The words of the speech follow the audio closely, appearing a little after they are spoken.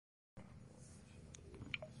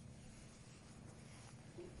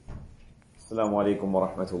السلام عليكم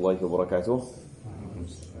ورحمة الله وبركاته.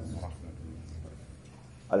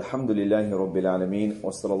 الحمد لله رب العالمين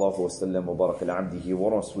وصلى الله وسلم وبارك على عبده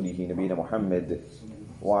ورسوله نبينا محمد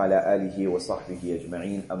وعلى آله وصحبه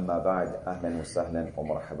أجمعين. أما بعد أهلا وسهلا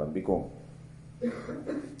ومرحبا بكم.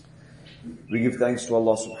 We give thanks to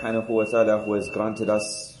Allah subhanahu wa ta'ala who has granted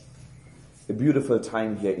us a beautiful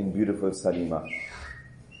time here in beautiful Salima.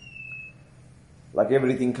 Like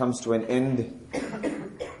everything comes to an end,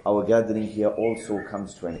 our gathering here also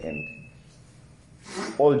comes to an end.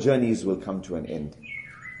 All journeys will come to an end.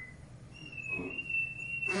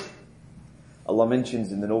 Allah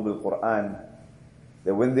mentions in the Noble Quran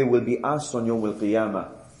that when they will be asked on Yawm al-Qiyamah,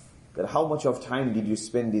 that how much of time did you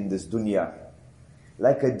spend in this dunya?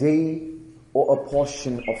 Like a day or a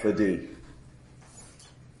portion of a day.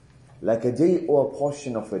 Like a day or a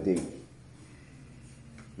portion of a day.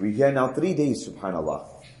 We're here now 3 days, subhanallah.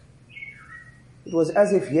 It was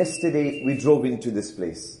as if yesterday we drove into this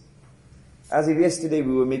place. As if yesterday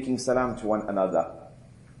we were making salam to one another.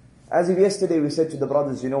 As if yesterday we said to the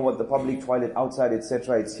brothers, you know what, the public toilet outside,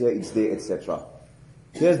 etc., it's here, it's there, etc.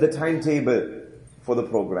 Here's the timetable for the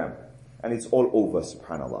program. And it's all over,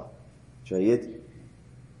 subhanallah. Jayyid.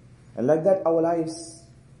 And like that, our lives.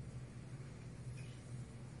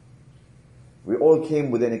 We all came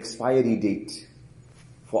with an expiry date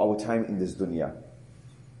for our time in this dunya.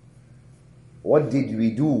 What did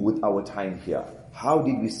we do with our time here? How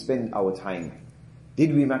did we spend our time?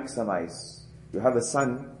 Did we maximize? You have a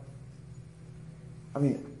son.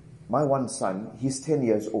 My one son, he's 10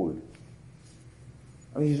 years old.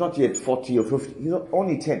 He's not yet 40 or 50. He's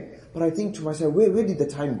only 10. But I think to myself, where did the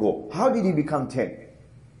time go? How did he become 10?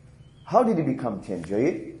 How did he become 10,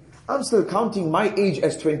 Jayed? I'm still counting my age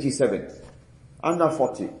as 27. I'm not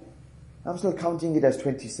 40. I'm still counting it as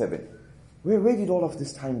 27. Where did all of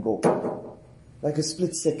this time go? Like a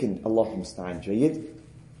split second, Allahu musta'an, Jayid.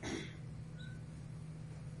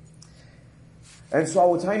 And so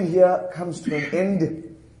our time here comes to an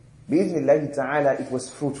end. Bi-idhnillahi ta'ala, it was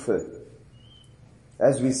fruitful.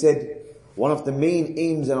 As we said, one of the main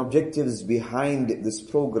aims and objectives behind this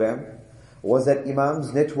program was that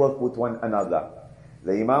Imams network with one another.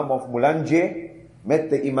 The Imam of Mulanje met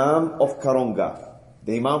the Imam of Karonga.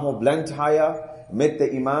 The Imam of Blantyre met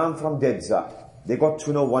the Imam from Dedza. They got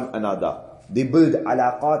to know one another. They build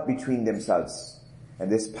alaqat between themselves.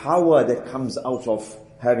 And there's power that comes out of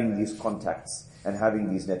having these contacts and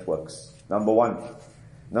having these networks. Number one.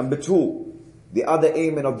 Number two, the other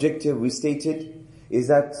aim and objective we stated is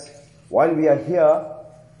that while we are here,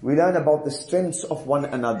 we learn about the strengths of one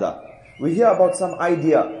another. We hear about some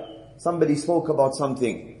idea. Somebody spoke about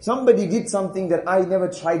something. Somebody did something that I never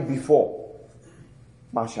tried before.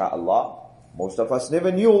 MashaAllah. Most of us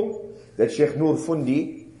never knew that Sheikh Noor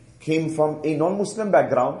Fundi came from a non-Muslim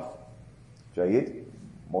background. Jayid.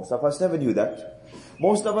 Most of us never knew that.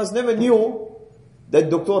 Most of us never knew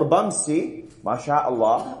that Dr. Bamsi,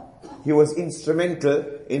 MashaAllah, he was instrumental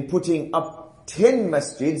in putting up 10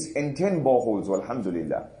 masjids and 10 boreholes.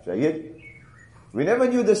 Alhamdulillah. Jayid. We never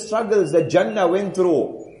knew the struggles that Jannah went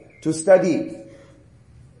through to study.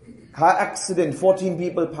 Car accident, 14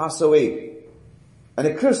 people pass away. And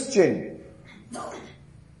a Christian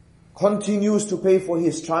continues to pay for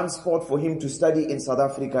his transport for him to study in South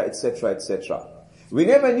Africa, etc., etc. We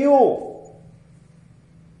never knew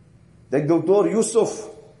that Dr. Yusuf,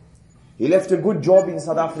 he left a good job in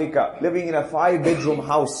South Africa, living in a 5-bedroom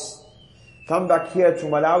house. Come back here to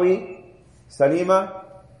Malawi, Salima,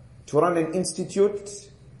 to run an institute.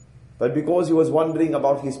 But because he was wondering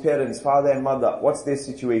about his parents, father and mother, what's their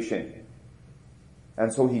situation?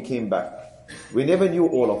 And so he came back. We never knew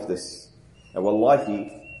all of this. And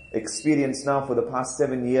wallahi, experience now for the past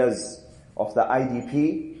 7 years of the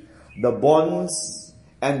IDP, the bonds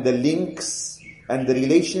and the links and the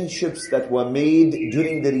relationships that were made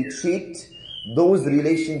during the retreat, those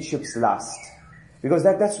relationships last. Because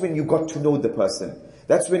that's when you got to know the person.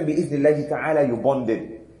 That's when bi-idhnillahi ta'ala you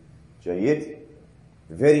bonded. Jayyid,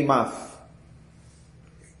 very maaf.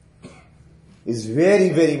 Is very,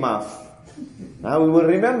 very maaf. Now we will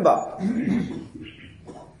remember.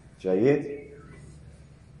 Jayyid.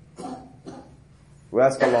 We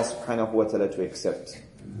ask Allah subhanahu wa ta'ala to accept.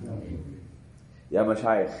 Ya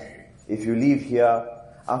Mashayikh, if you leave here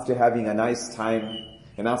after having a nice time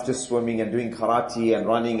and after swimming and doing karate and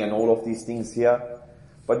running and all of these things here,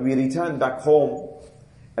 but we return back home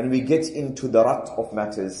and we get into the rut of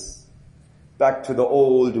matters, back to the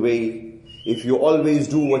old way. If you always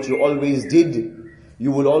do what you always did,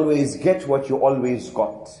 you will always get what you always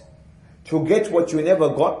got. To get what you never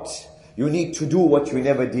got, you need to do what you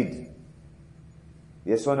never did.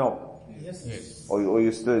 Yes or no? Yes. Yes. Or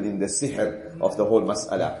you're still in the sihr of the whole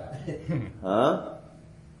mas'ala? Huh?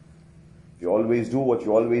 You always do what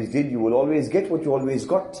you always did, you will always get what you always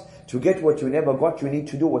got. To get what you never got, you need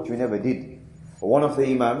to do what you never did. One of the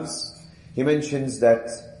imams, he mentions that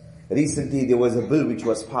recently there was a bill which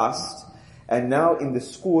was passed, and now in the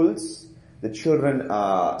schools, the children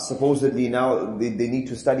are supposedly now, they need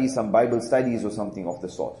to study some Bible studies or something of the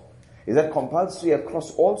sort. Is that compulsory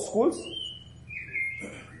across all schools?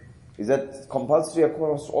 Is that compulsory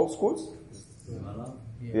across all schools?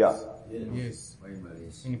 Yes. Yeah. Yes.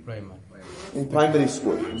 In primary. In primary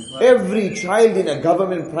school. Every child in a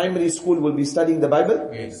government primary school will be studying the Bible?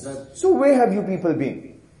 Yes. So where have you people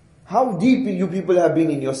been? How deep you people have been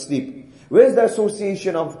in your sleep? Where's the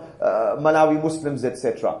association of Malawi Muslims,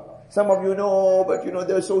 etc.? Some of you know, but you know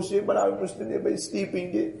the association Malawi Muslims, they're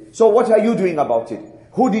sleeping there. So what are you doing about it?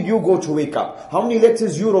 Who did you go to wake up? How many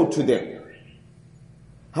letters you wrote to them?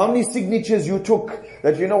 How many signatures you took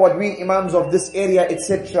that you know what, we imams of this area,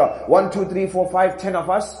 etc. 1, 2, 3, 4, 5, 10 of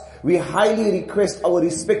us, we highly request our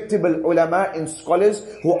respectable ulama and scholars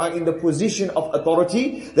who are in the position of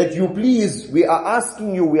authority that you please, we are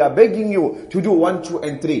asking you, we are begging you to do 1, 2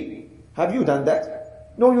 and 3. Have you done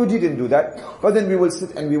that? No, you didn't do that. But then we will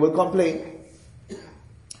sit and we will complain.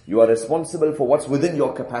 You are responsible for what's within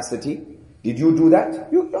your capacity. Did you do that?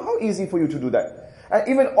 How easy for you to do that? And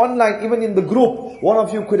even online, even in the group, one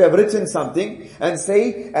of you could have written something and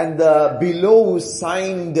say, and the below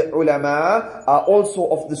signed ulama are also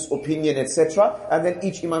of this opinion, etc. And then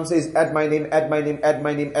each imam says, add my name, add my name, add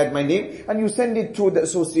my name, add my name. And you send it to the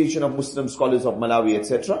Association of Muslim Scholars of Malawi,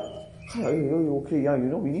 etc. Okay, yeah, you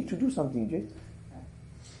know, we need to do something, Jay.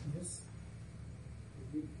 Yes.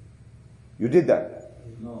 You did that?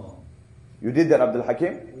 No. You did that, Abdul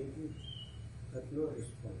Hakim? We did. But no response.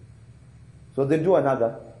 So then do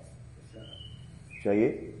another.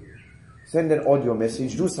 Shaykh, send an audio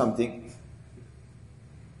message, do something.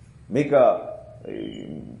 Make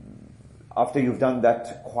after you've done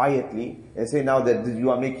that quietly, and say now that you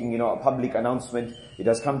are making, a public announcement, it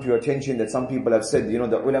has come to your attention that some people have said, the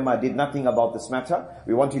ulama did nothing about this matter.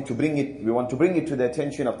 We want to bring it to the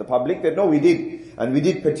attention of the public that no, we did. And we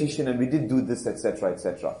did petition and we did do this, etc.,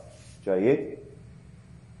 etc. Shaykh,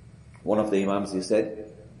 one of the imams, he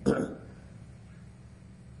said,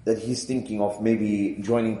 that he's thinking of maybe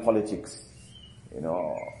joining politics.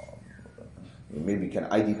 Maybe can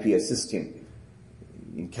IDP assist him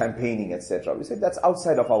in campaigning, etc. We said that's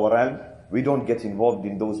outside of our realm. We don't get involved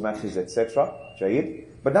in those matters, etc.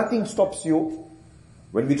 But nothing stops you.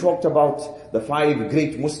 When we talked about the 5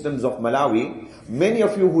 great Muslims of Malawi, many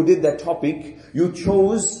of you who did that topic, you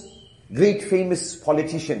chose great famous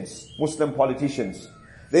politicians, Muslim politicians.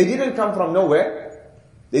 They didn't come from nowhere.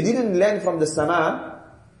 They didn't land from the sama.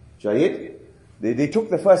 They took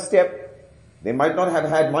the first step. They might not have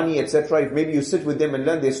had money, etc. If maybe you sit with them and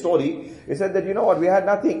learn their story, they said that, we had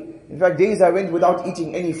nothing. In fact, days I went without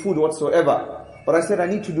eating any food whatsoever. But I said, I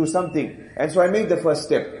need to do something. And so I made the first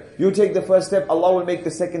step. You take the first step, Allah will make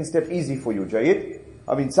the second step easy for you,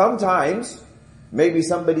 sometimes, maybe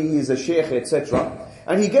somebody is a sheikh, etc.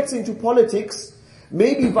 And he gets into politics.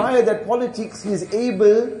 Maybe via that politics, he's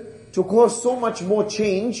able to cause so much more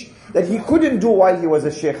change that he couldn't do while he was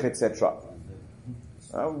a sheikh, etc.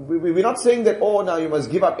 We're not saying that, now you must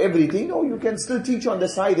give up everything. No, you can still teach on the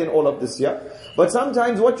side and all of this, yeah. But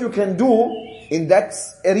sometimes what you can do in that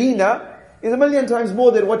arena is 1,000,000 times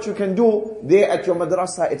more than what you can do there at your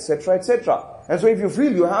madrasa, etc., etc. And so if you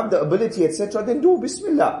feel you have the ability, etc., then do,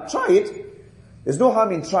 bismillah, try it. There's no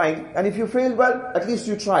harm in trying. And if you fail, well, at least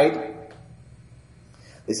you tried.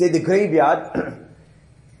 They say the graveyard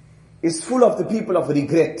is full of the people of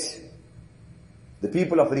regret. The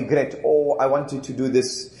people of regret. Oh, I wanted to do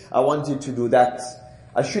this. I wanted to do that.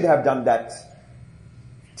 I should have done that.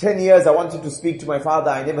 10 years I wanted to speak to my father.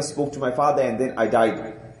 I never spoke to my father and then I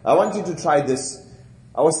died. I wanted to try this.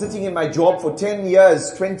 I was sitting in my job for 10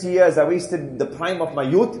 years, 20 years. I wasted the prime of my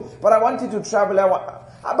youth. But I wanted to travel.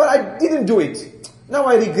 But I didn't do it. Now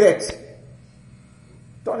I regret.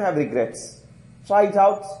 Don't have regrets. Try it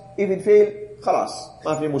out. If it fails, خلاص,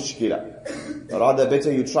 ما في مشكلة. Rather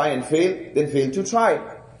better you try and fail than fail to try.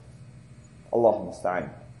 Allahu musta'an.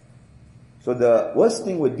 So the worst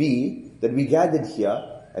thing would be that we gathered here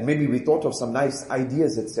and maybe we thought of some nice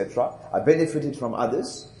ideas, etc. I benefited from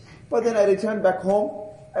others. But then I returned back home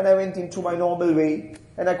and I went into my normal way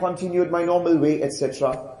and I continued my normal way,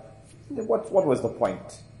 etc. What was the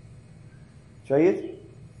point? Shahid?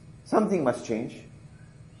 Something must change.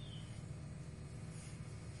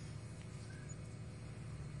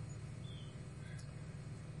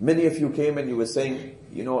 Many of you came and you were saying,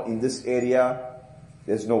 in this area,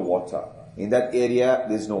 there's no water. In that area,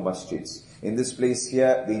 there's no masjids. In this place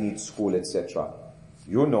here, they need school, etc.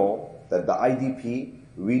 You know that the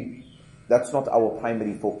IDP, that's not our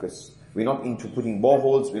primary focus. We're not into putting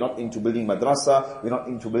boreholes, we're not into building madrasa, we're not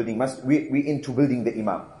into building we're into building the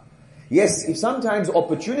imam. Yes, if sometimes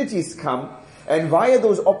opportunities come, and via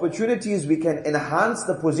those opportunities we can enhance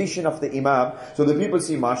the position of the imam, so the people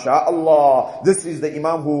see, MashaAllah, this is the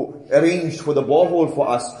imam who arranged for the borehole for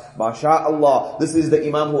us. MashaAllah, this is the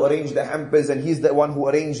imam who arranged the hampers, and he's the one who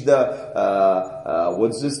arranged the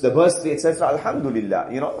bursary, etc. Alhamdulillah,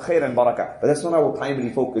 khair and barakah. But that's not our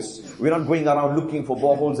primary focus. We're not going around looking for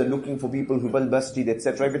boreholes and looking for people who build masjid,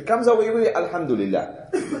 etc. If it comes our way, Alhamdulillah.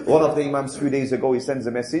 One of the imams few days ago, he sends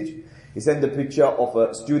a message. He sent a picture of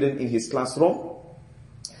a student in his classroom.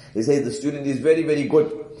 He says the student is very, very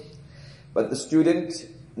good, but the student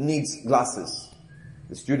needs glasses.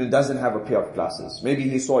 The student doesn't have a pair of glasses. Maybe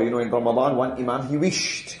he saw, in Ramadan, one imam, he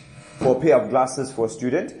wished for a pair of glasses for a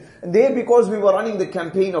student. And there, because we were running the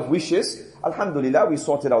campaign of wishes, Alhamdulillah, we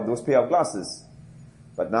sorted out those pair of glasses.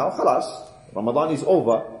 But now, khalas, Ramadan is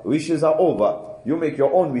over, wishes are over, you make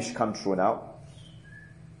your own wish come true now.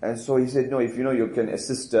 And so he said, no, if you can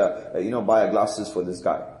assist, buy glasses for this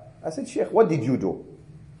guy. I said, Sheikh, what did you do?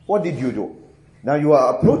 What did you do? Now you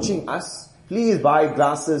are approaching us, please buy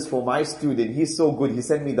glasses for my student. He's so good, he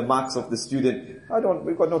sent me the marks of the student.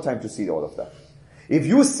 We've got no time to see all of that. If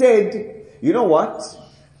you said, you know what?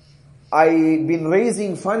 I've been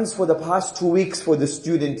raising funds for the past 2 weeks for the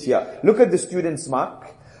student here. Look at the student's mark.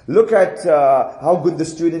 Look at how good the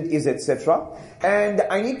student is, etc. And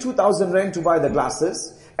I need 2,000 rand to buy the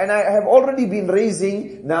glasses. And I have already been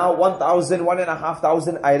raising now 1,000,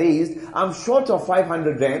 1,500 I raised. I'm short of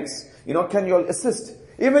 500 rands. Can you all assist?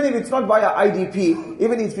 Even if it's not via IDP,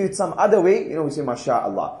 even if it's some other way, we say,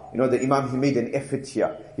 MashaAllah. The Imam, he made an effort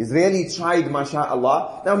here. He's really tried,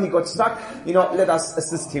 MashaAllah. Now he got stuck. Let us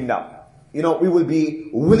assist him now. We will be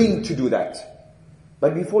willing to do that.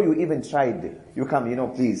 But before you even tried, you come,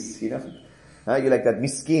 please, you're like that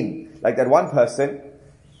miskin. Like that one person,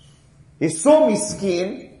 he's so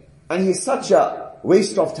miskin, and he's such a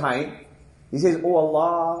waste of time. He says, oh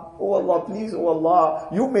Allah, please, oh Allah,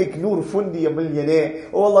 you make Nur Fundi a millionaire.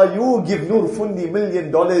 Oh Allah, you give Nur Fundi $1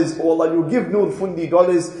 million. Oh Allah, you give Nur Fundi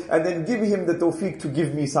dollars, and then give him the tawfiq to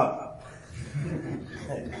give me some.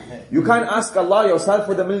 You can't ask Allah yourself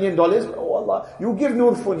for the $1 million. Oh Allah, you give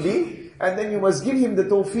Nur Fundi, and then you must give him the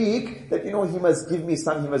tawfiq that, he must give me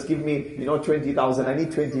some, he must give me, 20,000, I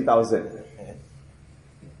need 20,000.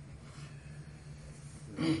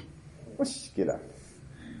 Mushkila.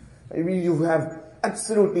 You have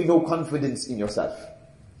absolutely no confidence in yourself.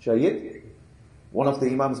 Shayyid, one of the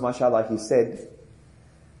Imams, mashallah, he said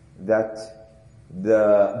that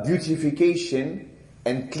the beautification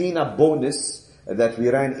and cleanup bonus that we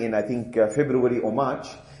ran in, I think, February or March,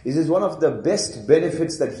 is one of the best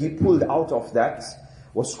benefits that he pulled out of that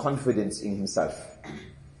was confidence in himself.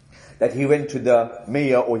 That he went to the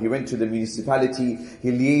mayor or he went to the municipality,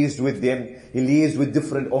 he liaised with them, he liaised with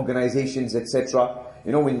different organizations, etc.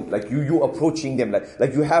 When you approaching them,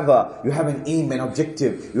 like you have an aim, an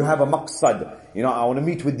objective, you have a maqsad. I want to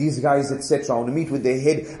meet with these guys, etc. I want to meet with their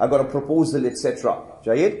head, I got a proposal, etc.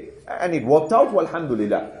 Jayed? And it worked out, well,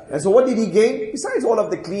 alhamdulillah. And so what did he gain? Besides all of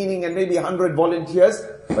the cleaning and maybe 100 volunteers,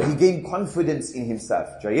 but he gained confidence in himself.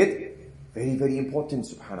 Jayed? Very, very important,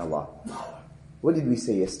 subhanallah. What did we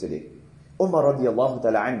say yesterday? Umar radiallahu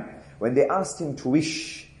ta'ala an, when they asked him to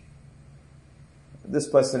wish, this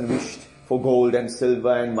person wished for gold and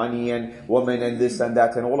silver and money and women and this and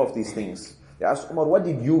that and all of these things. They asked Umar, what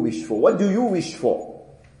did you wish for? What do you wish for?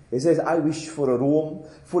 He says, I wish for a room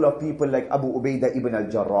full of people like Abu Ubaidah ibn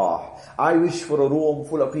al-Jarrah. I wish for a room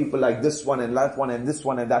full of people like this one and that one and this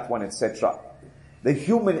one and that one, etc. The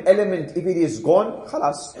human element, if it is gone,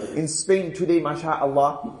 khalas. In Spain today,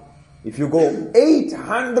 masha'Allah, if you go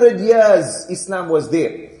 800 years, Islam was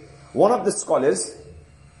there. One of the scholars,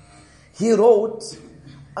 he wrote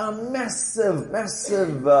a massive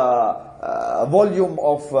volume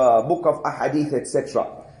of book of ahadith,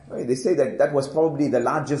 etc. They say that was probably the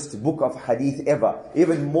largest book of hadith ever,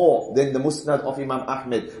 even more than the Musnad of Imam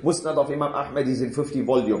Ahmed. Musnad of Imam Ahmed is in 50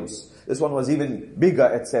 volumes. This one was even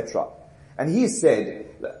bigger, etc. And he said,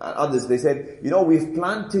 others, they said, we've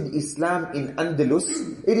planted Islam in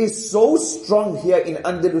Andalus. It is so strong here in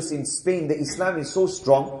Andalus, in Spain. The Islam is so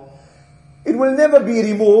strong. It will never be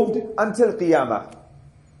removed until Qiyamah.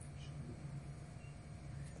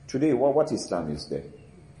 Today, what Islam is there?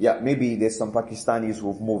 Yeah, maybe there's some Pakistanis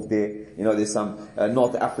who've moved there. There's some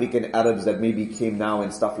North African Arabs that maybe came now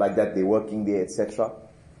and stuff like that. They're working there, etc.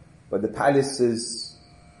 But the palaces,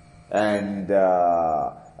 and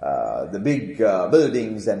the big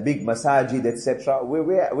buildings and big masajid, etc.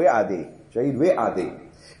 Where are they? Shaheed, where are they?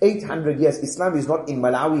 800 years. Islam is not in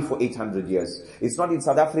Malawi for 800 years. It's not in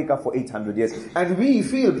South Africa for 800 years. And we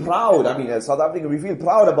feel proud. I mean, as South Africa, we feel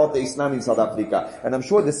proud about the Islam in South Africa. And I'm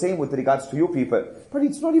sure the same with regards to you people. But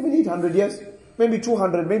it's not even 800 years. Maybe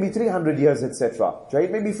 200, maybe 300 years, etc. Right?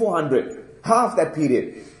 Maybe 400. Half that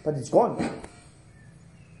period. But it's gone.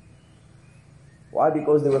 Why?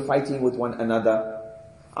 Because they were fighting with one another,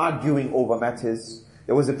 arguing over matters.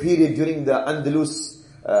 There was a period during the Andalus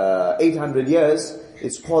 800 years.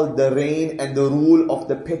 It's called the reign and the rule of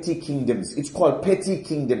the petty kingdoms. It's called petty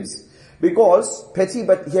kingdoms. Because, petty,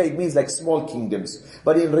 but here it means like small kingdoms.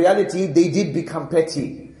 But in reality, they did become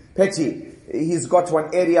petty. Petty. He's got one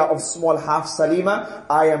area of small half Salima.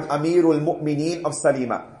 I am Amirul Mu'mineen of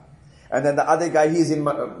Salima. And then the other guy, he's in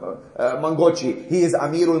Mangochi. He is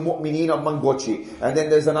Amirul Mu'mineen of Mangochi. And then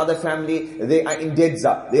there's another family, they are in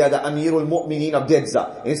Dedza. They are the Amirul Mu'mineen of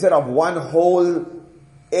Dedza. Instead of one whole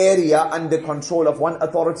area under control of one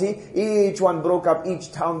authority, each one broke up,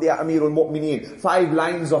 each town they are Amirul Mu'mineen. 5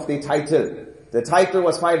 lines of their title. The title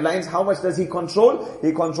was 5 lines. How much does he control?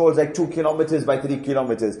 He controls like 2 kilometers by 3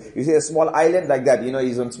 kilometers. You see a small island like that,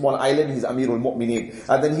 he's on small island, he's Amirul Mu'mineen.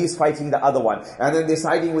 And then he's fighting the other one. And then they're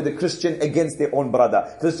siding with the Christian against their own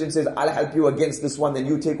brother. Christian says, I'll help you against this one, then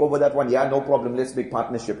you take over that one. Yeah, no problem, let's make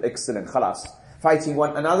partnership. Excellent, khalas. Fighting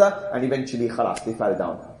one another, and eventually khalas, they fell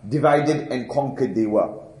down. Divided and conquered they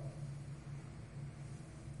were.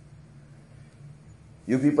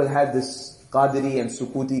 You people had this Qadri and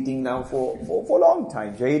Sukuti thing now for a long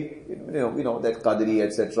time, Jade. You know that Qadri,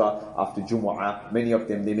 etc. After Jumu'ah, many of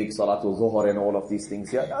them, they make Salatul Zuhur and all of these things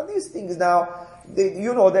here. Now these things now,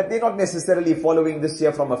 you know that they're not necessarily following this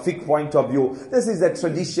here from a fiqh point of view. This is a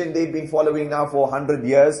tradition they've been following now for 100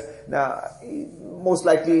 years. Now, most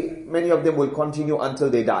likely, many of them will continue until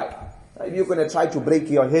they die. If you're going to try to break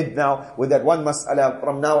your head now with that one mas'ala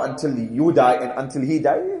from now until you die and until he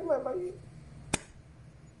dies,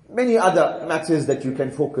 many other matters that you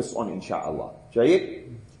can focus on, inshallah.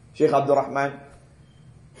 Shaykh Abdul Rahman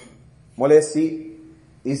Molesi,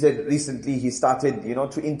 he said recently he started,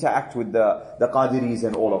 to interact with the Qadiris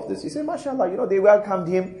and all of this. He said, mashallah, they welcomed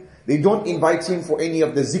him. They don't invite him for any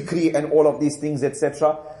of the zikri and all of these things,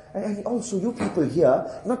 etc. And also you people here,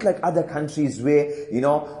 not like other countries where,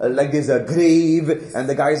 like there's a grave and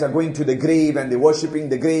the guys are going to the grave and they're worshipping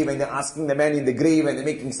the grave and they're asking the man in the grave and they're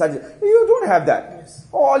making such. You don't have that. Yes.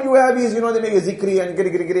 All you have is, they make a zikri and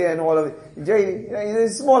gri and all of it.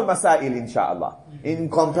 It's small masail, inshallah, in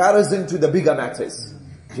comparison to the bigger matters.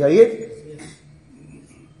 Jayid?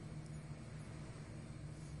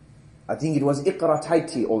 I think it was Iqra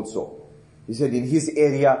Taiti also. He said in his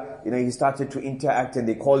area, he started to interact and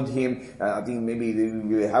they called him. I think maybe they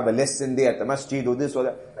will have a lesson there at the masjid or this or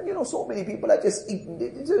that. And so many people are just in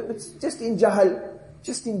jahal.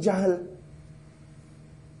 Just in jahal.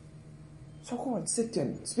 So go and sit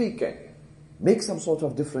and speak and make some sort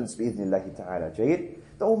of difference, bi'idhnillahi ta'ala. Jayid?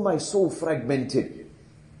 The ummah is so fragmented.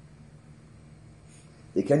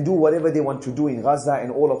 They can do whatever they want to do in Gaza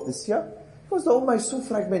and all of this here. Because the ummah is so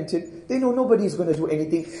fragmented, they know nobody is going to do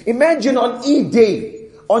anything. Imagine on Eid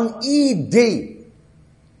Day,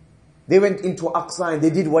 they went into Aqsa and they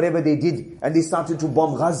did whatever they did and they started to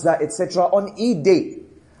bomb Gaza, etc. on Eid Day.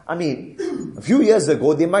 I mean, a few years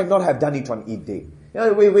ago, they might not have done it on Eid Day.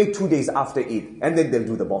 Wait 2 days after Eid and then they'll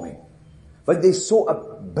do the bombing. But they're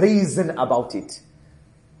so brazen about it.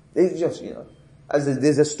 They just,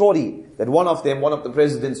 there's a story that one of the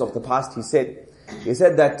presidents of the past, he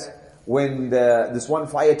said that when this one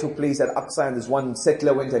fire took place at Aqsa and this one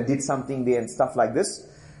settler went and did something there and stuff like this,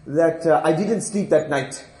 that I didn't sleep that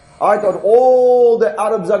night. I thought all the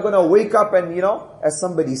Arabs are going to wake up and, as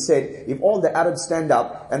somebody said, if all the Arabs stand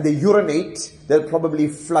up and they urinate, they'll probably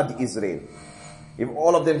flood Israel. If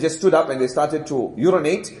all of them just stood up and they started to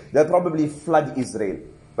urinate, they'll probably flood Israel.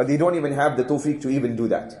 But they don't even have the tawfiq to even do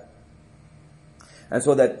that. And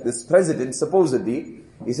so that this president, supposedly,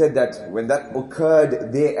 he said that when that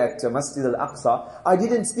occurred there at Masjid al-Aqsa, I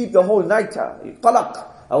didn't sleep the whole night. Qalaq.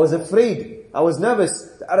 I was afraid. I was nervous.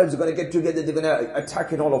 The Arabs are going to get together. They're going to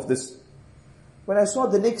attack and all of this. When I saw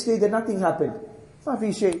the next day that nothing happened.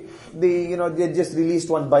 They just released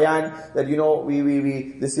one bayan that,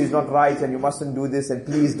 this is not right and you mustn't do this and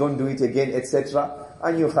please don't do it again, etc.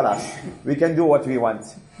 And you khalas. We can do what we want.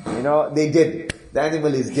 They did. The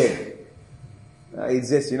animal is dead. It's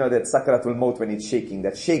just, that sakratul maut when it's shaking.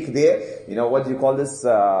 That shake there, what do you call this?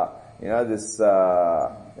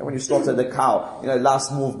 When you slaughter the cow,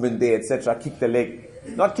 last movement there, etc. Kick the leg.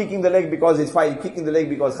 Not kicking the leg because it's fine. Kicking the leg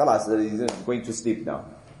because khalas, he's going to sleep now.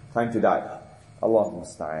 Time to die. Allah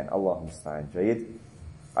musta'an, Allah musta'an. Jayyid.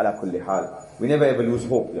 Ala kulli hal. We never ever lose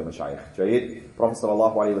hope, ya mashayikh. Jayyid. Prophet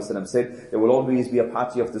sallallahu alayhi wa sallam said, there will always be a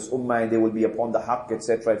party of this ummah and they will be upon the haqq,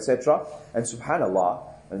 etc., etc. And subhanallah,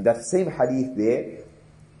 in that same hadith there,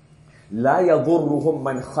 لا يضرهم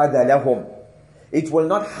من خذلهم. It will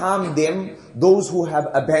not harm them, those who have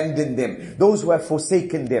abandoned them, those who have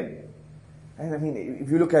forsaken them. And I mean, if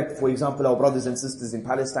you look at, for example, our brothers and sisters in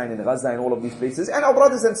Palestine and Gaza and all of these places, and our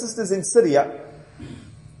brothers and sisters in Syria,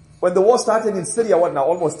 when the war started in Syria, what now,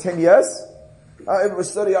 almost 10 years? It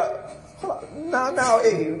was Syria, now,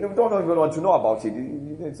 hey, you don't even want to know about it.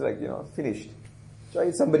 It's like, finished.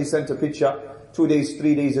 Somebody sent a picture 2 days,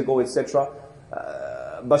 3 days ago, etc.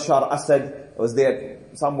 Bashar Assad was there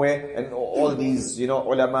somewhere, and all these,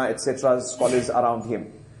 ulama, etc., scholars around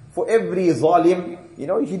him. For every zalim,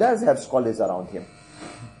 he does have scholars around him.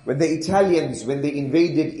 When the Italians, when they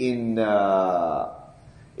invaded in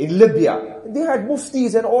Libya, they had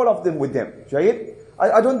muftis and all of them with them.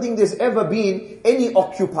 I don't think there's ever been any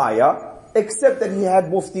occupier except that he had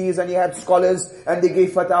muftis and he had scholars and they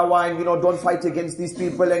gave fatwa and don't fight against these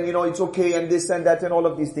people and it's okay and this and that and all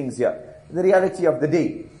of these things here. The reality of the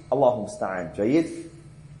day. Allahumma musta'an. Jayyid.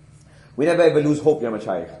 We never ever lose hope, ya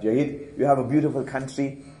mashayikh. Jayyid. You have a beautiful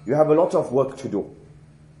country. You have a lot of work to do.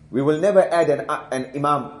 We will never add an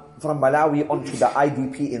imam from Malawi onto the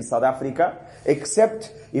IDP in South Africa,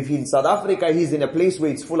 except if in South Africa he's in a place where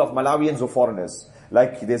it's full of Malawians or foreigners.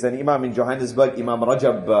 Like there's an imam in Johannesburg, Imam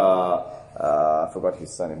Rajab, I forgot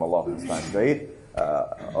his surname, Allah understand, right?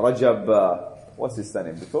 Rajab, what's his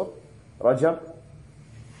surname, Doctor?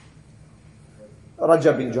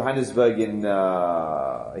 Rajab in Johannesburg, in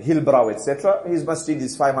Hillbrow, etc. His masjid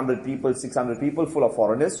is 500 people, 600 people, full of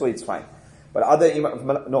foreigners, so it's fine. But other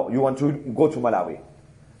imam, no, you want to go to Malawi.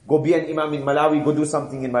 Go be an imam in Malawi, go do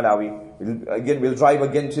something in Malawi. We'll drive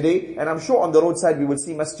again today, and I'm sure on the roadside we will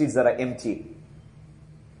see masjids that are empty.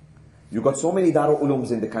 You got so many Darul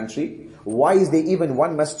Ulums in the country. Why is there even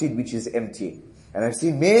one masjid which is empty? And I've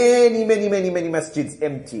seen many masjids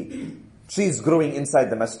empty. Trees growing inside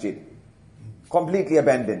the masjid. Completely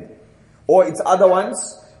abandoned. Or it's other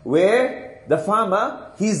ones where the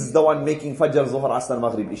farmer, he's the one making Fajr, Zuhr, Asr,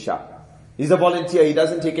 Maghrib, Isha. He's a volunteer, he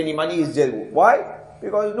doesn't take any money, he's just, why?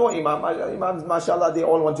 Because no imams, mashallah, they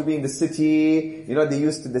all want to be in the city, they're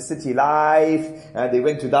used to the city life, and they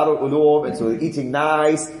went to Darul Ulum, and so they're eating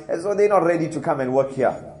nice, and so they're not ready to come and work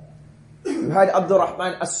here. You had Abdul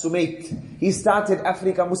Rahman As-Sumait. He started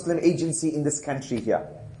Africa Muslim Agency in this country here.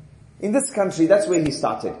 In this country, that's where he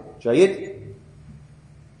started. Jayyid.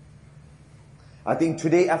 I think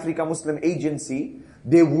today Africa Muslim Agency,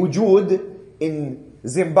 their wujud in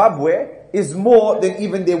Zimbabwe is more than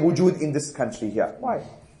even their wujud in this country here. Why?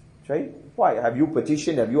 Right? Why? Have you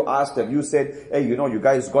petitioned? Have you asked? Have you said, hey, you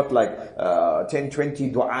guys got like 10, 20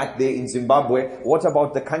 du'at there in Zimbabwe. What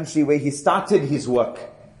about the country where he started his work?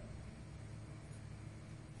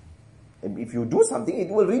 And if you do something, it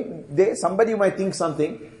will read there. Somebody might think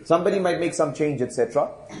something. Somebody might make some change, etc.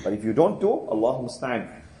 But if you don't do, Allahumma musta'an.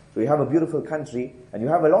 So you have a beautiful country and you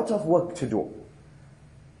have a lot of work to do.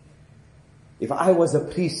 If I was a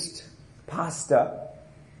priest, pastor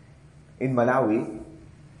in Malawi,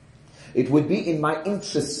 it would be in my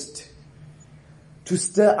interest to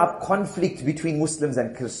stir up conflict between Muslims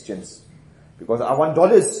and Christians. Because I want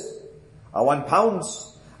dollars, I want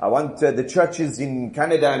pounds, I want the churches in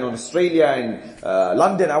Canada and Australia and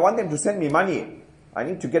London, I want them to send me money. I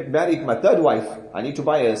need to get married, my third wife. I need to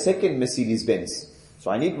buy a second Mercedes Benz. So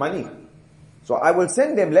I need money. So I will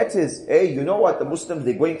send them letters. Hey, you know what? The Muslims,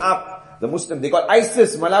 they're going up. The Muslims, they got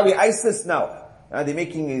ISIS, Malawi ISIS now. They're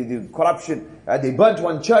making corruption. They burnt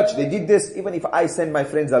one church. They did this. Even if I send my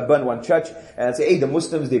friends, I'll burn one church. And I'll say, hey, the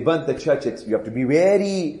Muslims, they burnt the church. You have to be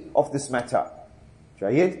wary of this matter.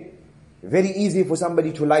 Shahid? Very easy for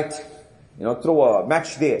somebody to light, throw a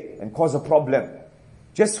match there and cause a problem.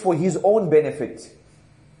 Just for his own benefit.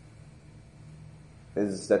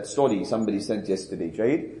 There's that story somebody sent yesterday,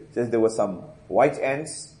 Shahid. Says there were some white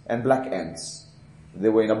ants and black ants. They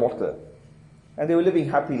were in a bottle. And they were living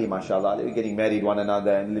happily, mashallah. They were getting married one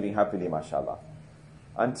another and living happily, mashallah.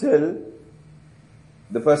 Until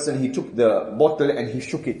the person, he took the bottle and he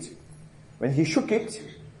shook it. When he shook it,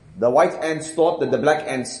 the white ants thought that the black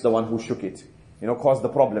ants, the one who shook it, caused the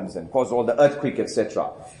problems and caused all the earthquake, etc.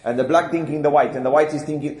 And the black thinking the white, and the white is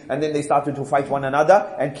thinking, and then they started to fight one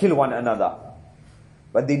another and kill one another.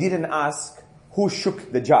 But they didn't ask who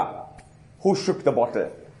shook the jar, who shook the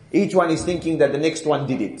bottle. Each one is thinking that the next one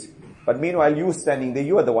did it. But meanwhile, you standing there,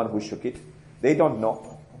 you are the one who shook it. They don't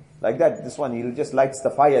know. Like that, this one, he just lights the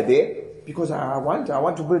fire there, Because I want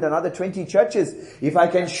to build another 20 churches. If I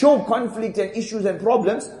can show conflict and issues and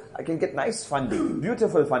problems, I can get nice funding,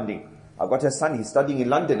 beautiful funding. I've got a son, he's studying in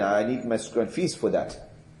London, I need my school fees for that.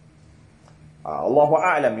 Allahu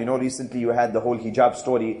A'lam, recently you had the whole hijab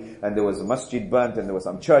story, and there was a masjid burnt, and there was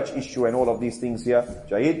some church issue and all of these things here.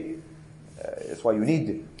 Jahid, that's why you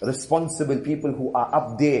need responsible people who are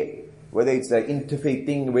up there. Whether it's an interfaith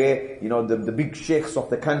thing where, the big sheikhs of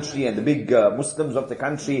the country and the big Muslims of the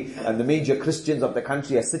country and the major Christians of the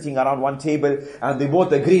country are sitting around one table and they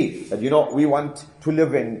both agree that, we want to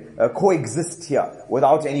live and coexist here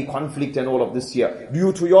without any conflict and all of this here.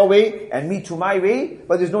 You to your way and me to my way,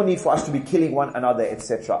 but there's no need for us to be killing one another,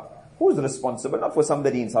 etc. Who's responsible? Not for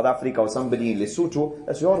somebody in South Africa or somebody in Lesotho.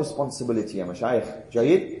 That's your responsibility, ya mashayikh.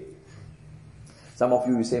 Jahid? Some of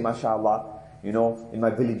you say, mashallah, in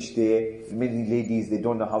my village there, many ladies, they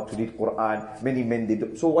don't know how to read Quran. Many men, they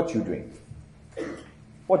don't. So what you doing?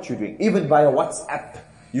 What you doing? Even via WhatsApp,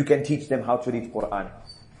 you can teach them how to read Quran.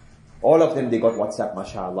 All of them, they got WhatsApp,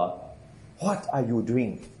 mashallah. What are you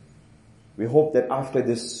doing? We hope that after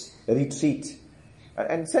this retreat,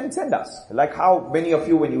 and send us. Like how many of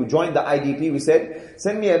you, when you joined the IDP, we said,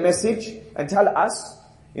 send me a message and tell us,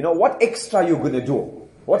 what extra you're going to do.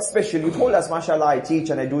 What's special? You told us, mashallah, I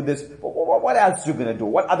teach and I do this. What else you going to do?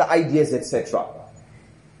 What other ideas, etc.?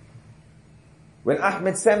 When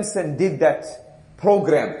Ahmed Samson did that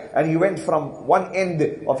program and he went from one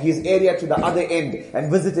end of his area to the other end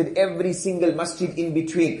and visited every single masjid in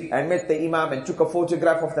between and met the imam and took a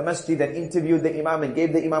photograph of the masjid and interviewed the imam and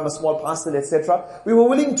gave the imam a small parcel, etc. We were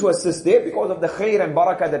willing to assist there because of the khair and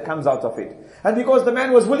barakah that comes out of it. And because the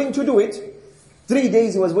man was willing to do it, 3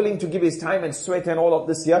 days he was willing to give his time and sweat and all of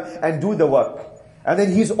this here and do the work. And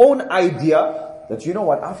then his own idea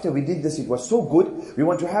that, after we did this, it was so good, we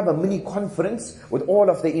want to have a mini conference with all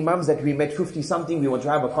of the imams that we met, 50 something, we want to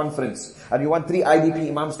have a conference. And we want 3 IDP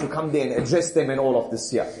imams to come there and address them and all of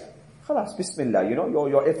this here. Khalas, bismillah,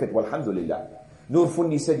 your effort, walhamdulillah. Nur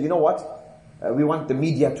Fundi said, we want the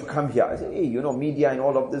media to come here. I said, hey, media and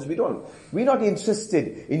all of this, we're not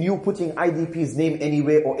interested in you putting IDP's name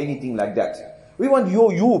anywhere or anything like that. We want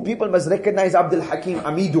you. People must recognize Abdul Hakim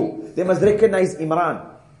Amidu. They must recognize Imran.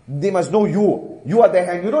 They must know you. You are the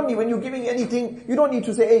hand. You don't need, when you're giving anything, you don't need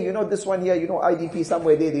to say, hey, this one here, IDP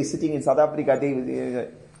somewhere there, they're sitting in South Africa.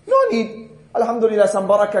 No need. Alhamdulillah, some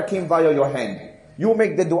barakah came via your hand. You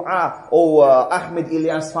make the dua, Ahmed,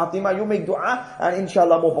 Ilyas, Fatima, you make dua, and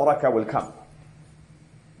inshallah more barakah will come.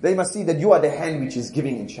 They must see that you are the hand which is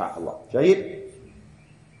giving, inshallah. Jahid?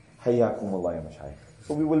 Hayyakumullah ya mashayikh.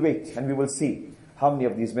 So we will wait and we will see how many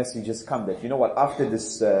of these messages come that, after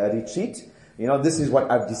this retreat, this is what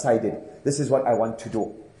I've decided. This is what I want to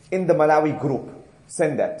do. In the Malawi group,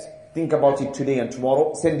 send that. Think about it today and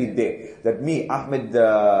tomorrow, send it there. That me, Ahmed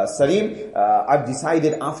Salim, I've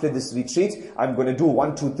decided after this retreat, I'm going to do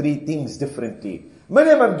 1, 2, 3 things differently.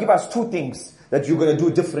 Minimum, give us 2 things that you're going to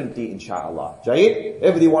do differently, inshallah. Jahid,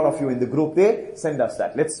 every one of you in the group there, send us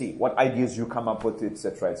that. Let's see what ideas you come up with,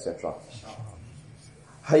 etc., etc.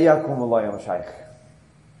 Hayyakumullah ya mashayikh.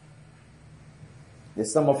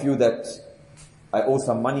 There's some of you that I owe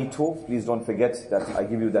some money to. Please don't forget that I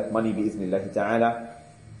give you that money bi'iznillahi ta'ala.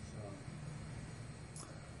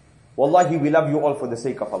 Wallahi, we love you all for the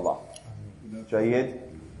sake of Allah. Jahid.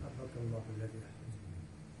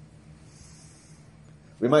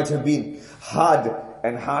 We might have been hard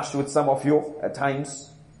and harsh with some of you at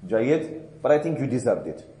times, Jahid, but I think you deserved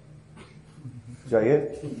it.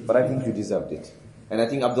 Jahid, but I think you deserved it. And I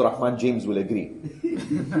think Abdul Rahman James will agree.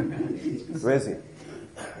 Where is he?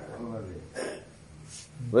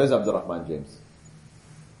 Where's Abdul Rahman James?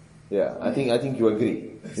 Yeah, I think you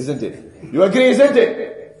agree, isn't it? You agree, isn't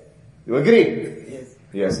it? You agree? Yes.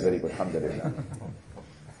 Yes, very good. Alhamdulillah.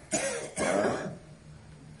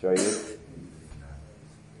 Jahid.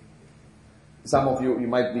 Some of you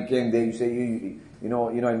might be came there, you say,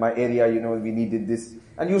 in my area, we needed this.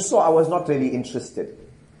 And you saw I was not really interested.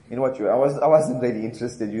 I wasn't really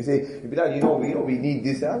interested. You say, Bilal, we need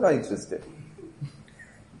this. I'm not interested.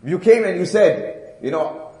 You came and you said,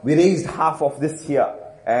 we raised half of this here.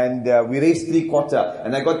 And we raised 3/4.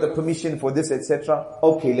 And I got the permission for this, etc.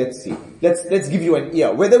 Okay, let's see. Let's give you an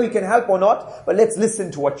ear. Whether we can help or not, but let's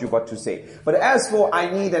listen to what you got to say. But as for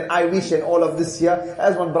I need and I wish and all of this here,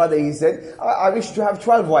 as one brother, he said, I wish to have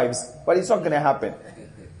 12 wives. But it's not going to happen.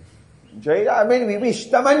 I mean, we wish.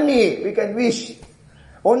 Tamanni, we can wish.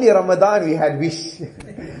 Only Ramadan we had wish.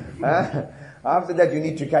 After that you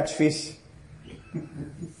need to catch fish.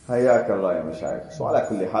 Hayyakallah ya mashayikh. So ala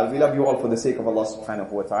kulli hal, we love you all for the sake of Allah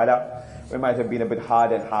subhanahu wa ta'ala. We might have been a bit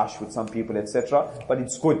hard and harsh with some people, etc. But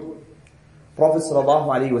it's good. Prophet sallallahu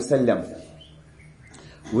alaihi wasallam,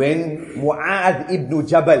 when Mu'adh ibn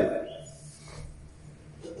Jabal,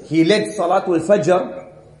 he led Salatul Fajr,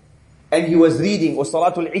 and he was reading, or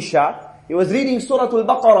Salatul Isha, he was reading Suratul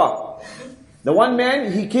Baqarah. The one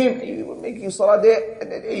man, he came, he was making Salah there,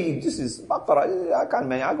 and then, hey, this is Baqarah, I can't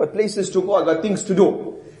man, I got places to go, I got things to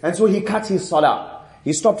do. And so he cut his Salah.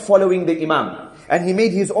 He stopped following the Imam. And he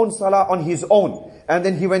made his own Salah on his own. And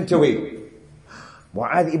then he went away.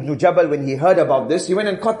 Mu'adh ibn Jabal, when he heard about this, he went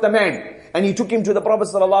and caught the man. And he took him to the Prophet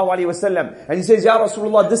ﷺ. And he says, Ya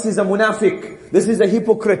Rasulullah, this is a munafiq. This is a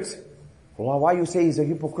hypocrite. Why you say he's a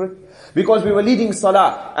hypocrite? Because we were leading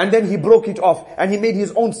Salah, and then he broke it off, and he made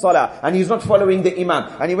his own Salah, and he's not following the Imam.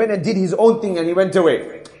 And he went and did his own thing, and he went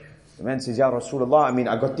away. The man says, Ya Rasulullah,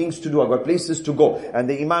 I got things to do, I got places to go. And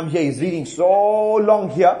the Imam here is reading so long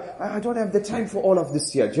here, I don't have the time for all of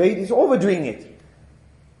this here. Jaid is overdoing it.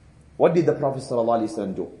 What did the Prophet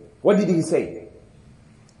ﷺ do? What did he say?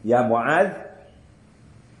 Ya Mu'adh,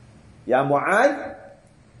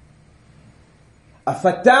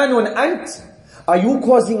 afattanun ant? Are you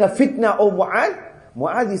causing a fitna, O Mu'adh?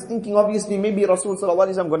 Mu'adh is thinking, obviously, maybe Rasul sallallahu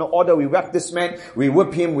alaihi wasallam going to order, we whack this man, we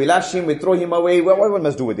whip him, we lash him, we throw him away. What one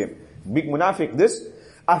must do with him? Big munafiq this.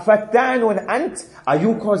 Afattanun ant? Are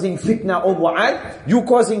you causing fitna, O Mu'adh? You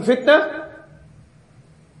causing fitna?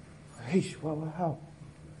 How?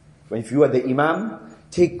 If you are the Imam,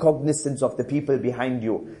 take cognizance of the people behind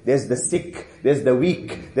you. There's the sick, there's the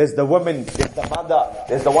weak, there's the woman, there's the mother,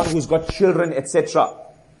 there's the one who's got children, etc.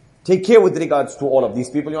 Take care with regards to all of these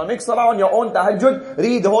people. You want to make salah on your own, tahajjud,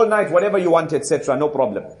 read the whole night, whatever you want, etc. No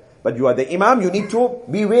problem. But you are the Imam, you need to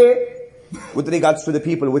beware with regards to the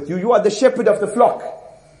people with you. You are the shepherd of the flock.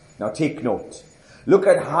 Now take note. Look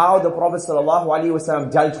at how the Prophet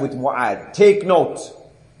ﷺ dealt with Mu'adh. Take note.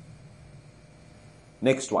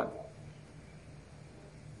 Next one.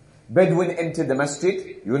 Bedouin entered the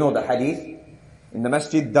masjid. You know the hadith. In the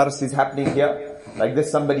masjid, dars is happening here. Like this,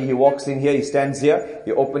 somebody, he walks in here, he stands here,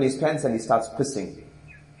 he opens his pants and he starts pissing.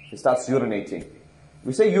 He starts urinating.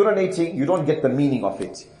 We say urinating, you don't get the meaning of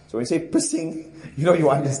it. So when you say pissing, you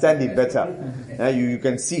understand it better. You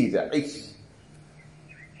can see that.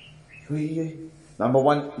 Number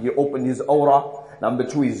one, he opened his aura. Number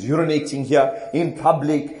two, he's urinating here in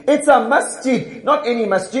public. It's a masjid, not any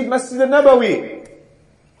masjid, Masjid al-Nabawi.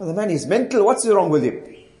 Oh, the man is mental, what's wrong with him?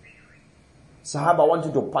 Sahaba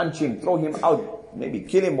wanted to punch him, throw him out, maybe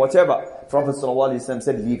kill him, whatever. Prophet ﷺ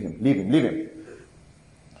said, leave him.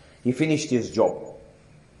 He finished his job.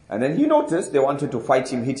 And then he noticed they wanted to fight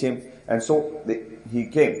him, hit him, and so he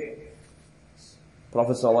came.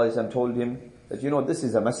 Prophet ﷺ told him that, this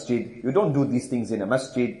is a masjid. You don't do these things in a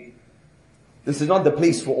masjid. This is not the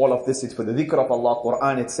place for all of this. It's for the dhikr of Allah,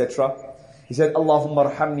 Quran, etc. He said, Allahumma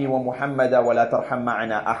arhamni wa Muhammada wa la tarham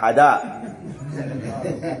ma'ana ahada.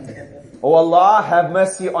 Oh Allah, have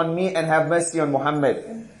mercy on me and have mercy on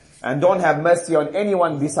Muhammad. And don't have mercy on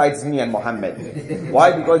anyone besides me and Muhammad.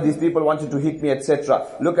 Why? Because these people wanted to hit me, etc.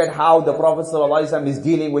 Look at how the Prophet ﷺ is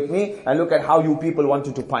dealing with me, and look at how you people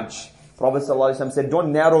wanted to punch. Prophet ﷺ said,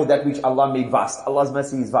 don't narrow that which Allah made vast. Allah's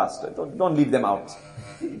mercy is vast. Don't leave them out.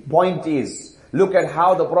 Point is, look at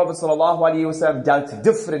how the Prophet ﷺ dealt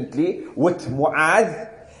differently with Mu'adh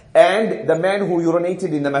and the man who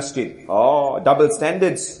urinated in the masjid. Oh, double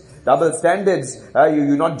standards.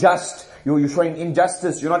 You're not just. You're showing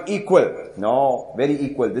injustice. You're not equal. No, very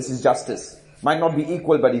equal. This is justice. Might not be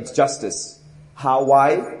equal, but it's justice. How?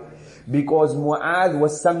 Why? Because Mu'adh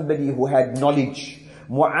was somebody who had knowledge.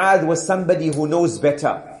 Mu'adh was somebody who knows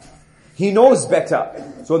better. He knows better.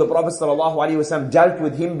 So the Prophet ﷺ dealt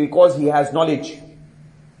with him because he has knowledge.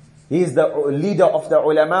 He is the leader of the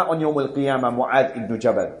ulama on Yawm al-Qiyamah, Mu'adh ibn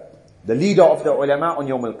Jabal. The leader of the ulama on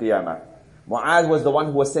Yawm al-Qiyamah. Mu'adh was the one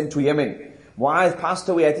who was sent to Yemen. Mu'adh passed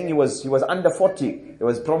away, I think he was under 40. It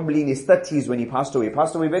was probably in his 30s when he passed away. He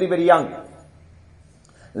passed away very, very young.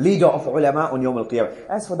 Leader of ulama on Yawm al-Qiyamah.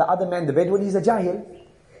 As for the other man, the Bedouin, he's a jahil.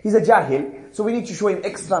 So we need to show him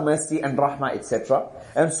extra mercy and rahmah, etc.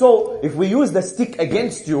 And so, if we use the stick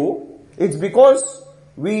against you, it's because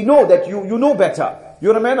we know that you know better.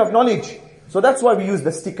 You're a man of knowledge. So that's why we use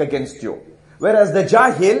the stick against you. Whereas the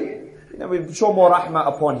jahil, we show more rahmah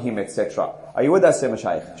upon him, etc. Are you with us,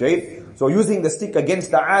 Mashayikh? Jayid? So using the stick against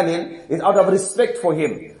the alim is out of respect for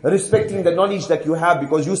him. Respecting the knowledge that you have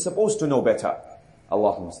because you're supposed to know better.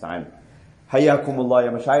 Allahumma musta'an. Hayyakumullah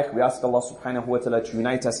ya Mashayikh. We ask Allah subhanahu wa ta'ala to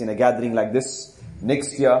unite us in a gathering like this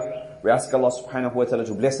next year. We ask Allah subhanahu wa ta'ala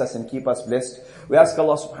to bless us and keep us blessed. We ask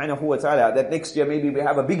Allah subhanahu wa ta'ala that next year maybe we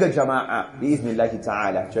have a bigger jama'ah. Bi'iznillahi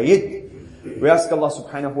ta'ala. Jayid. We ask Allah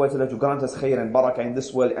subhanahu wa ta'ala to grant us khair and barakah in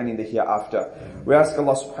this world and in the hereafter. We ask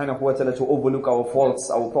Allah subhanahu wa ta'ala to overlook our faults,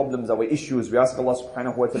 our problems, our issues. We ask Allah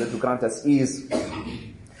subhanahu wa ta'ala to grant us ease.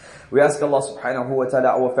 We ask Allah subhanahu wa ta'ala,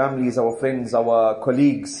 our families, our friends, our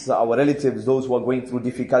colleagues, our relatives, those who are going through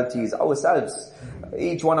difficulties, ourselves.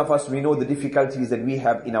 Each one of us, we know the difficulties that we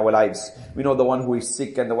have in our lives. We know the one who is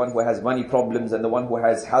sick and the one who has money problems and the one who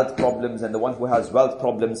has health problems and the one who has wealth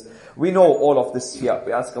problems. We know all of this here.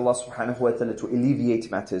 We ask Allah subhanahu wa ta'ala to alleviate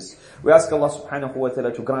matters. We ask Allah subhanahu wa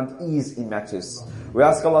ta'ala to grant ease in matters. We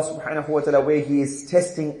ask Allah subhanahu wa ta'ala where He is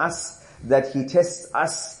testing us, that He tests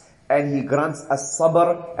us and He grants us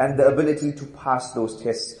sabr and the ability to pass those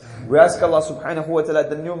tests. We ask Allah subhanahu wa ta'ala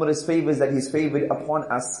the numerous favors that He's favored upon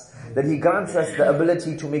us, that He grants us the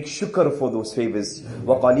ability to make shukr for those favors.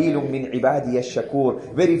 وَقَلِيلٌ مِّنْ عِبَادِيَ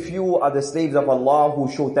الشَّكُورِ. Very few are the slaves of Allah who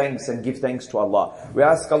show thanks and give thanks to Allah. We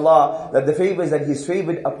ask Allah that the favors that He's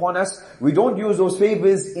favored upon us, we don't use those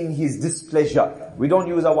favors in His displeasure. We don't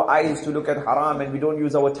use our eyes to look at haram, and we don't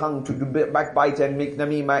use our tongue to do backbite and make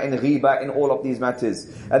namima and ghiba and all of these matters.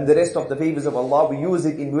 And the rest of the favors of Allah, we use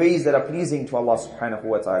it in ways that are pleasing to Allah subhanahu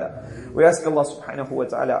wa ta'ala. We ask Allah subhanahu wa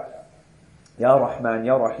ta'ala, Ya Rahman,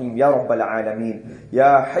 Ya Rahim, Ya Rabbal Alameen,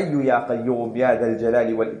 Ya Hayyu, Ya Qayyum, Ya Dhal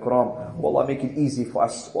Jalali wal Ikram. Wallah, make it easy for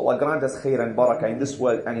us. Wallah, grant us khair and barakah in this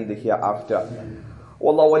world and in the hereafter.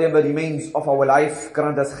 Wallah, whatever remains of our life,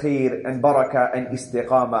 grant us khair and barakah and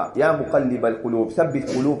istiqamah. Ya Muqallib al-Qulub, thabbit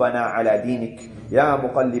qulubana ala dinik. Ya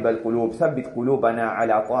Muqallib al-Qulub, thabbit qulubana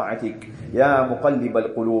ala ta'atik. Ya Muqallib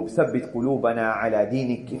al-Qulub, thabbit qulubana ala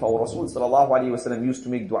dinik. If our Rasul sallallahu alayhi wa sallam used to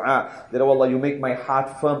make dua, that, oh Allah, you make my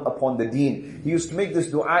heart firm upon the deen. He used to make this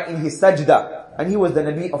dua in his sajda, and he was the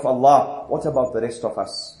Nabi of Allah. What about the rest of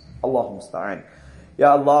us? Allahumma musta'an.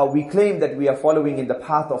 Ya Allah, we claim that we are following in the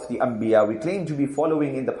path of the Anbiya. We claim to be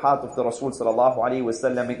following in the path of the Rasul sallallahu alayhi wa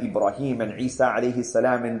sallam, and Ibrahim and Isa alayhi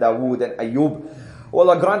salam and Dawood and Ayyub. Oh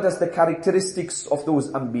Allah, grant us the characteristics of those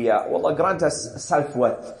Anbiya. Oh Allah, grant us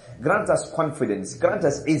self-worth. Grant us confidence. Grant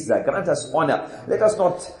us izzah. Grant us honor. Let us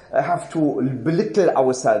not have to belittle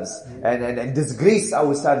ourselves and disgrace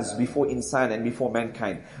ourselves before insan and before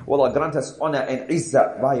mankind. Oh Allah, grant us honor and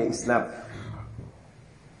izzah via Islam.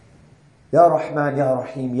 Ya Rahman, Ya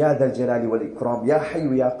Rahim, Ya Dhal Jalali wal Ikram, Ya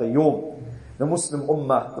Hayyu, Ya Qayyum. The Muslim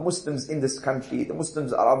Ummah, the Muslims in this country, the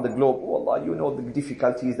Muslims around the globe, oh Allah, you know the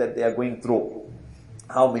difficulties that they are going through.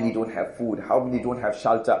 How many don't have food? How many don't have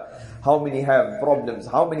shelter? How many have problems?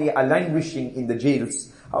 How many are languishing in the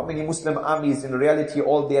jails? How many Muslim armies in reality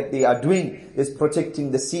all that they are doing is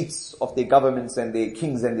protecting the seats of their governments and their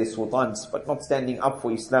kings and their sultans, but not standing up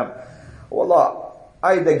for Islam. Oh Allah,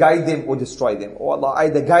 either guide them or destroy them. Oh Allah,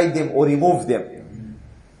 either guide them or remove them.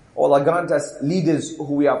 Oh Allah, grant us leaders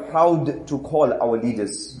who we are proud to call our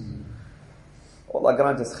leaders. Oh Allah,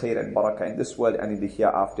 grant us khair and barakah in this world and in the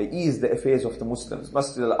hereafter. Ease the affairs of the Muslims.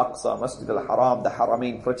 Masjid al-Aqsa, Masjid al-Haram, the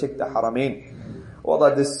Haramain, protect the Haramain. Oh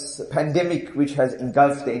Allah, this pandemic which has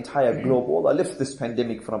engulfed the entire globe, oh Allah, lift this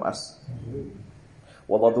pandemic from us.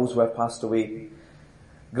 Oh Allah, those who have passed away,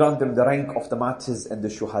 grant them the rank of the martyrs and the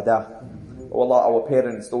shuhada. Oh Allah, our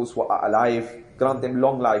parents, those who are alive, grant them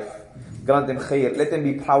long life. Grant them khair. Let them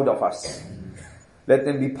be proud of us. Let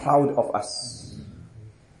them be proud of us.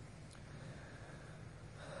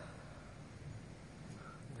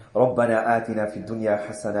 ربنا آتنا في الدنيا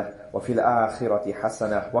حسنة وفي الآخرة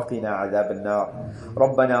حسنة وقنا عذاب النار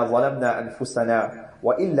ربنا ظلمنا أنفسنا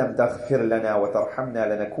وإن لم تغفر لنا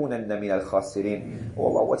وترحمنا لنكونن من الخاسرين. Oh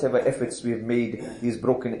Allah, whatever efforts we've made, these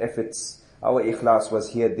broken efforts, our ikhlas was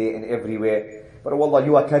here, there and everywhere. But oh Allah,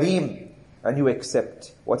 you are Kareem and you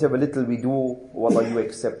accept. Whatever little we do, oh Allah, you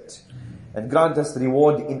accept. And grant us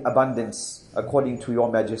reward in abundance according to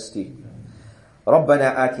your majesty.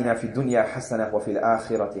 ربنا آتنا في الدنيا حسنة وفي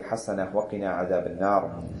الآخرة حسنة وقنا عذاب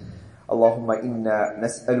النار. اللهم إنا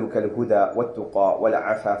نسألك الهدى والتقى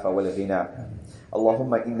والعفاف والغنى.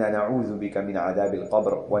 اللهم إنا نعوذ بك من عذاب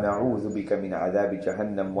القبر ونعوذ بك من عذاب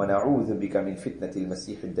جهنم ونعوذ بك من فتنة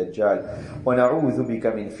المسيح الدجال ونعوذ بك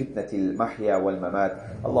من فتنة المحيا والممات.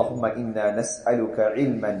 اللهم إنا نسألك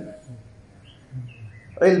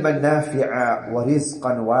علما نافعا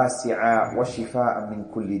ورزقا واسعا وشفاء من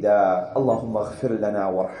كل داء. اللهم اغفر لنا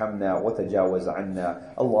وارحمنا وتجاوز عنا.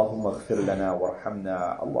 اللهم اغفر لنا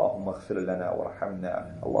وارحمنا. اللهم اغفر لنا وارحمنا.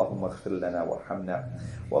 اللهم اغفر لنا وارحمنا.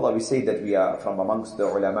 Wallah, we say that we are from amongst the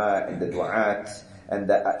ulama and the du'at and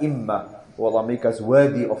the a'imma. Wallah, make us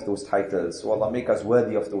worthy of those titles. Wallah, make us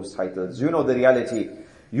worthy of those titles. You know the reality.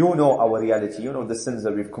 You know our reality. You know the sins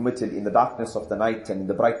that we've committed in the darkness of the night and in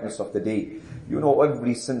the brightness of the day. You know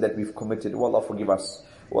every sin that we've committed. Oh Allah, forgive us.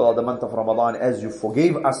 Wallah, the month of Ramadan, as you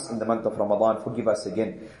forgave us in the month of Ramadan, forgive us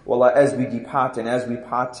again. Wallah, as we depart and as we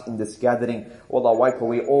part in this gathering, Wallah, wipe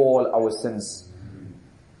away all our sins.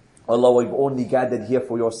 Allah, we've only gathered here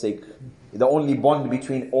for your sake. The only bond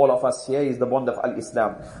between all of us here is the bond of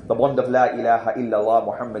Al-Islam, the bond of La ilaha illallah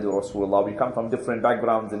Muhammadur Rasulullah. We come from different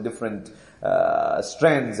backgrounds and different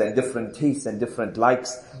strands and different tastes and different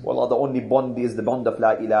likes. Wallah, the only bond is the bond of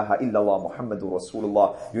La ilaha illallah Muhammadur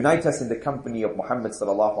Rasulullah. Unite us in the company of Muhammad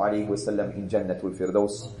sallallahu alayhi wa sallam in Jannatul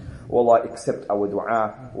Firdaus. Wallah, accept our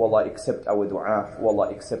dua. Wallah, accept our dua. Wallah,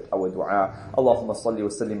 accept our dua. Allahumma salli wa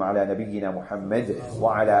sallim ala nabiyyina Muhammad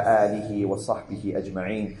wa ala alihi wa sahbihi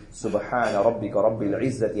ajma'in. Subhana rabbika rabbil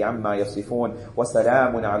izzati amma yasifun. Wa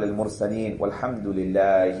salamun ala al-mursaleen.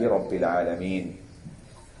 Walhamdulillahi rabbil alameen.